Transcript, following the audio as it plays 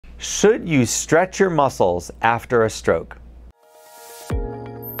Should you stretch your muscles after a stroke?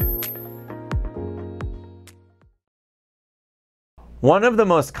 One of the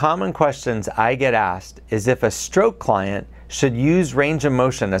most common questions I get asked is if a stroke client should use range of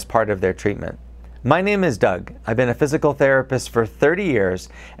motion as part of their treatment. My name is Doug. I've been a physical therapist for 30 years,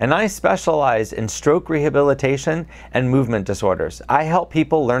 and I specialize in stroke rehabilitation and movement disorders. I help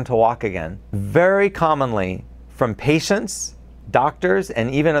people learn to walk again. Very commonly, from patients, doctors,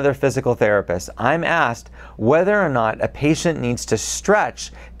 and even other physical therapists, I'm asked whether or not a patient needs to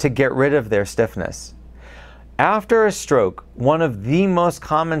stretch to get rid of their stiffness. After a stroke, one of the most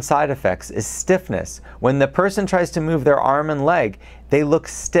common side effects is stiffness. When the person tries to move their arm and leg, they look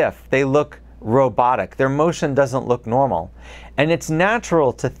stiff, they look robotic, their motion doesn't look normal. And it's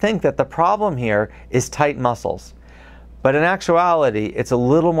natural to think that the problem here is tight muscles. But in actuality, it's a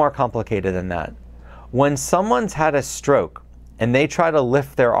little more complicated than that. When someone's had a stroke and they try to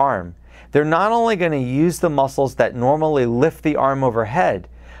lift their arm, they're not only going to use the muscles that normally lift the arm overhead,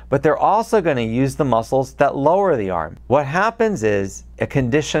 but they're also going to use the muscles that lower the arm. What happens is a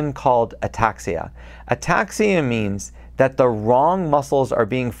condition called ataxia. Ataxia means that the wrong muscles are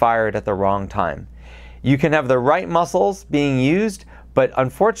being fired at the wrong time. You can have the right muscles being used, but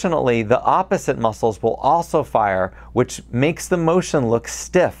unfortunately the opposite muscles will also fire, which makes the motion look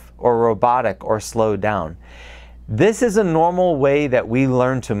stiff or robotic or slowed down. This is a normal way that we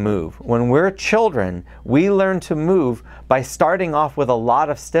learn to move. When we're children, we learn to move by starting off with a lot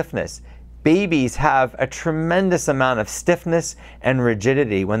of stiffness. Babies have a tremendous amount of stiffness and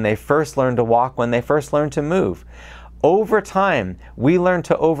rigidity when they first learn to walk, when they first learn to move. Over time, we learn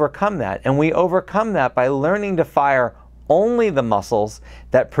to overcome that, and we overcome that by learning to fire only the muscles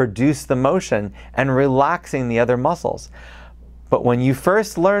that produce the motion and relaxing the other muscles. But when you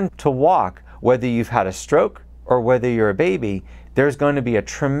first learn to walk, whether you've had a stroke or whether you're a baby, there's going to be a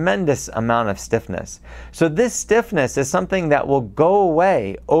tremendous amount of stiffness. So this stiffness is something that will go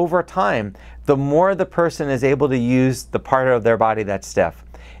away over time the more the person is able to use the part of their body that's stiff.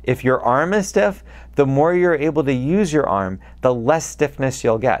 If your arm is stiff, the more you're able to use your arm, the less stiffness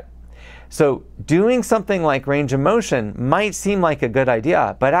you'll get. So doing something like range of motion might seem like a good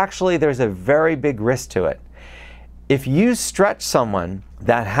idea, but actually there's a very big risk to it. If you stretch someone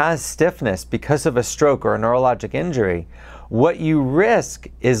that has stiffness because of a stroke or a neurologic injury, what you risk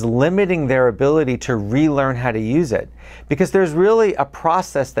is limiting their ability to relearn how to use it, because there's really a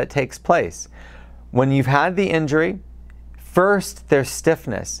process that takes place. When you've had the injury, first there's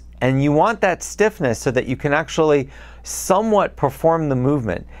stiffness, and you want that stiffness so that you can actually somewhat perform the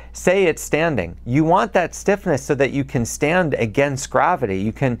movement. Say it's standing. You want that stiffness so that you can stand against gravity.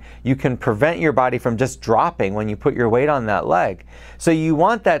 You can prevent your body from just dropping when you put your weight on that leg. So you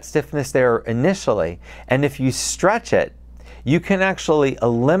want that stiffness there initially, and if you stretch it, you can actually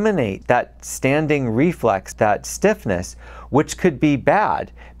eliminate that standing reflex, that stiffness, which could be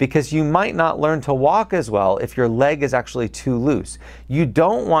bad because you might not learn to walk as well if your leg is actually too loose. You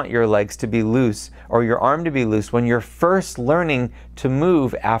don't want your legs to be loose or your arm to be loose when you're first learning to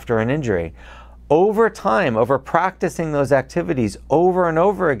move after an injury. Over time, over practicing those activities over and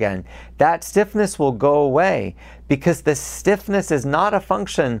over again, that stiffness will go away because the stiffness is not a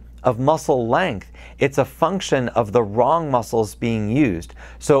function of muscle length. It's a function of the wrong muscles being used.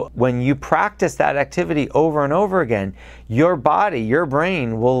 So when you practice that activity over and over again, your body, your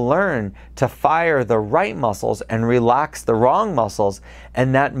brain will learn to fire the right muscles and relax the wrong muscles,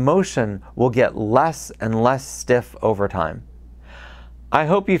 and that motion will get less and less stiff over time. I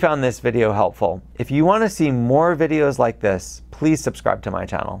hope you found this video helpful. If you want to see more videos like this, please subscribe to my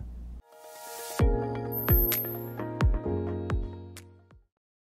channel.